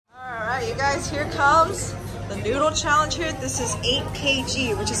guys, here comes the noodle challenge here. This is 8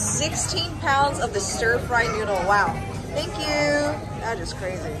 kg, which is 16 pounds of the stir-fry noodle. Wow. Thank you. That is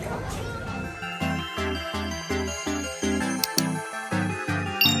crazy.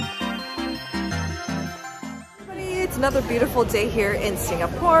 It's another beautiful day here in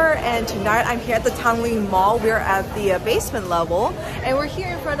Singapore, and tonight I'm here at the Tanglin Mall. We're at the basement level, and we're here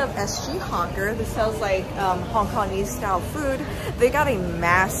in front of SG Hunger. This sells like Hong Kongese style food. They got a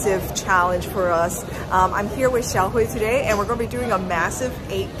massive challenge for us. I'm here with Xiaohui today, and we're going to be doing a massive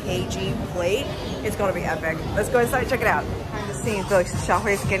 8 kg plate. It's going to be epic. Let's go inside and check it out. Behind the scenes, look,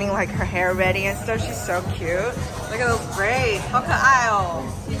 Xiaohui is getting like her hair ready and stuff. She's so cute. Look at those braids. How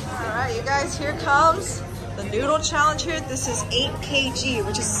Alright, you guys, here comes the noodle challenge here. This is 8 kg,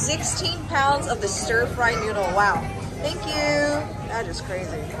 which is 16 pounds of the stir-fry noodle. Wow. Thank you. That is crazy.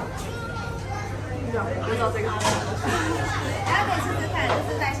 Okay.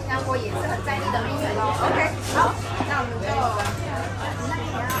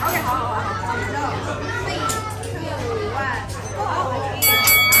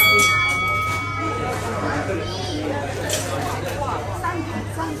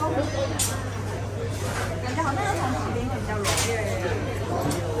 感觉好像要从旁边比较容易。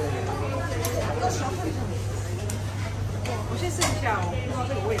我先试一下哦，不知道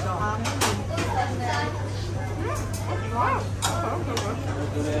这个味道。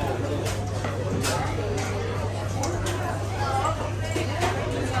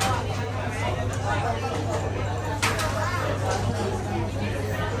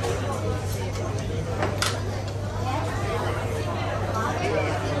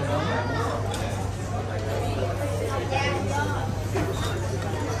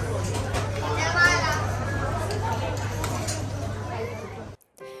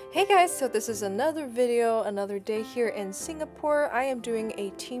Hey guys, so this is another video, another day here in Singapore. I am doing a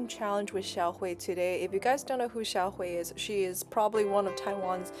team challenge with Xiaohui today. If you guys don't know who Xiaohui is, she is probably one of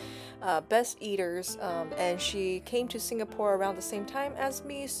Taiwan's best eaters, and she came to Singapore around the same time as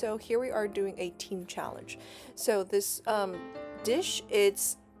me, so here we are doing a team challenge. So this dish,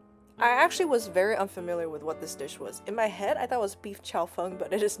 I actually was very unfamiliar with what this dish was. In my head, I thought it was beef chow fung,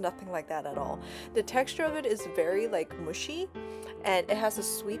 but it is nothing like that at all. The texture of it is very like mushy, and it has a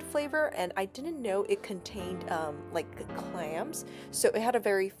sweet flavor, and I didn't know it contained like clams, so it had a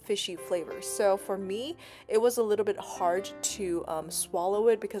very fishy flavor. So for me, it was a little bit hard to swallow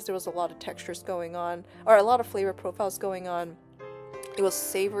it because there was a lot of textures going on, or a lot of flavor profiles going on. It was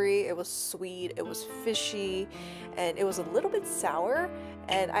savory, it was sweet, it was fishy, and it was a little bit sour.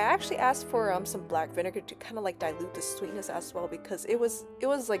 And I actually asked for some black vinegar to kind of like dilute the sweetness as well, because it was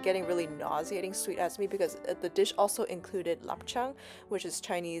like getting really nauseating sweet as me, because the dish also included lapchang, which is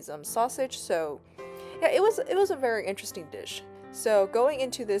Chinese sausage. So yeah, it was a very interesting dish. So going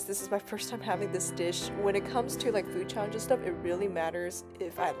into this is my first time having this dish. When it comes to like food challenges stuff, it really matters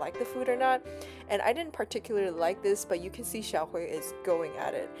if I like the food or not. And I didn't particularly like this, but you can see Xiaohui is going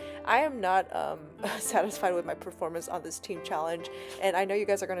at it. I am not satisfied with my performance on this team challenge, and I know you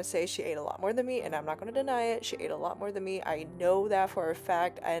guys are going to say she ate a lot more than me, and I'm not going to deny it. She ate a lot more than me. I know that for a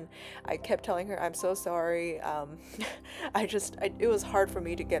fact, and I kept telling her I'm so sorry. It was hard for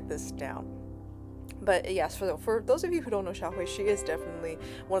me to get this down. But yes, for those of you who don't know Xiaohui, she is definitely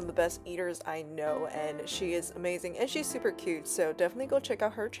one of the best eaters I know, and she is amazing, and she's super cute, so definitely go check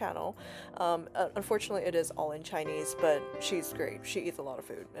out her channel. Unfortunately, it is all in Chinese, but she's great. She eats a lot of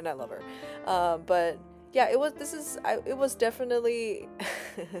food, and I love her. But yeah, it was definitely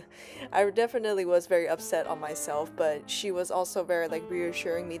I definitely was very upset on myself, but she was also very like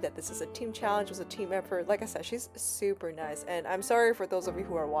reassuring me that this is a team challenge, it was a team effort. Like I said, she's super nice, and I'm sorry for those of you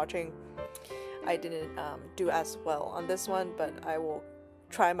who are watching. I didn't do as well on this one, but I will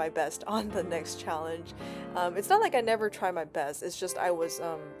try my best on the next challenge. It's not like I never try my best, it's just I was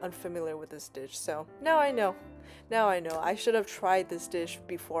unfamiliar with this dish. So now I know. I should have tried this dish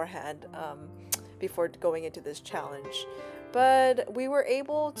beforehand, before going into this challenge. But we were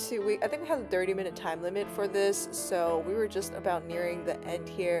able to, I think we had a 30-minute time limit for this, so we were just about nearing the end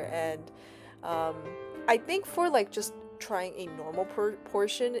here, and I think for like just trying a normal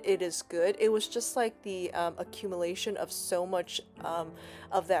portion, it is good. It was just like the accumulation of so much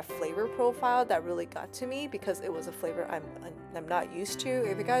of that flavor profile that really got to me, because it was a flavor I'm not used to.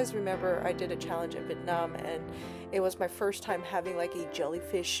 If you guys remember, I did a challenge in Vietnam, and it was my first time having like a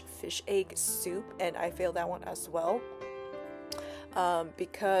jellyfish fish egg soup, and I failed that one as well.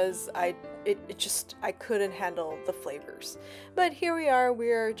 Because I couldn't handle the flavors. But here we are,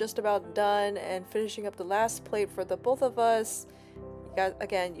 we're just about done and finishing up the last plate for the both of us. Guys,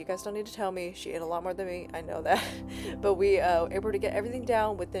 again, you guys don't need to tell me. She ate a lot more than me. I know that. But we were able to get everything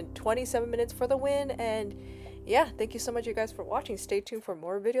down within 27 minutes for the win. And yeah, thank you so much, you guys, for watching. Stay tuned for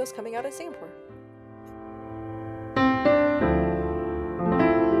more videos coming out in Singapore.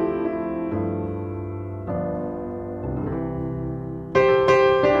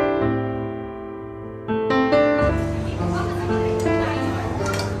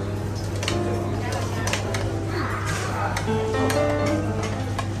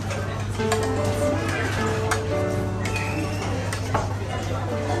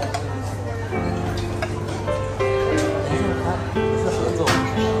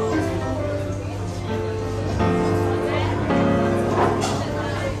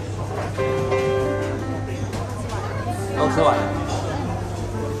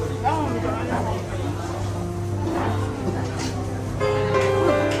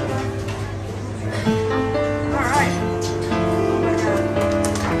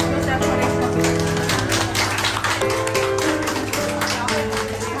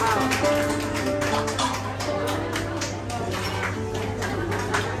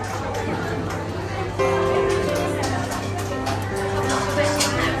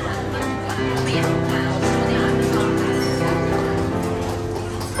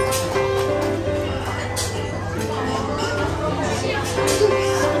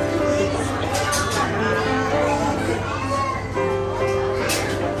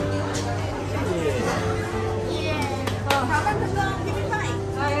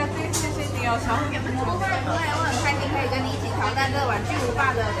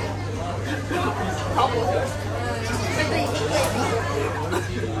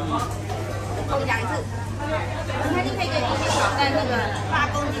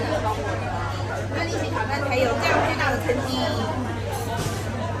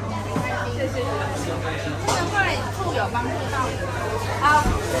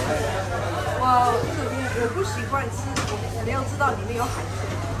我不习惯吃，我没有知道里面有海鲜，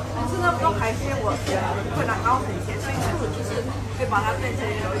但是呢，用海鲜我会拿它很咸，所以我就是会把它变成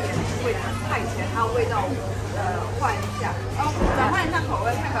有一点味太咸，它味道换一下，转换一下口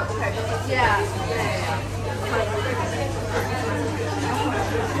味，看可不可以就是这样，对。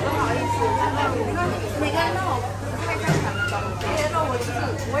不好意思，因为每个人都有不太擅长的东西，因为那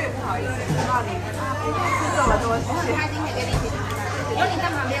我也不好意思让你吃这么多，其他今天给你一起。有你在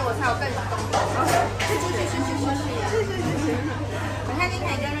旁边，我才有更有动力。是。很开心可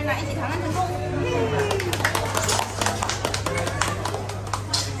以跟Raina一起挑战成功。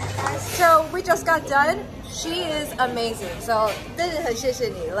So we just got done. She is amazing. So 真的很谢谢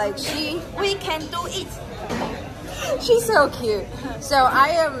你. Like we can do it. She's so cute. So I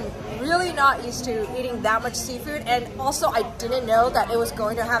am really not used to eating that much seafood, and also I didn't know that it was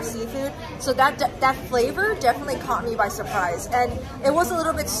going to have seafood, so that flavor definitely caught me by surprise. And it was a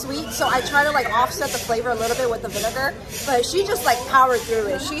little bit sweet, so I tried to like offset the flavor a little bit with the vinegar, but she just like powered through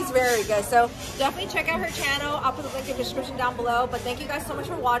it. She's very good, so definitely check out her channel. I'll put the link in the description down below. But thank you guys so much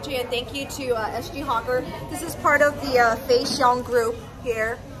for watching, and thank you to SG Hawker. This is part of the Huang group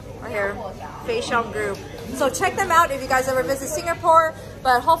here. Right here, Huang group. So check them out if you guys ever visit Singapore.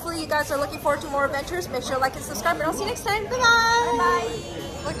 But hopefully you guys are looking forward to more adventures. Make sure to like and subscribe, and I'll see you next time. Bye bye. Bye.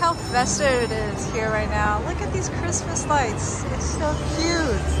 Look how festive it is here right now. Look at these Christmas lights. It's so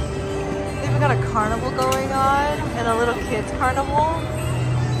cute. They even got a carnival going on, and a little kids carnival.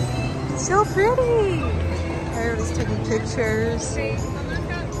 So pretty. Everybody's taking pictures.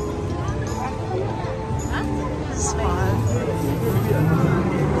 It's fun.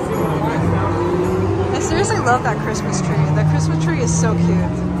 I seriously love that Christmas tree. That Christmas tree is so cute.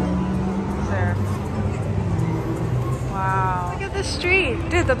 There. Wow. Look at this street.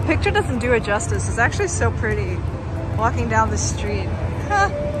 Dude, the picture doesn't do it justice. It's actually so pretty. Walking down the street.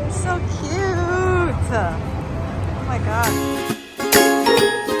 So cute. Oh my god.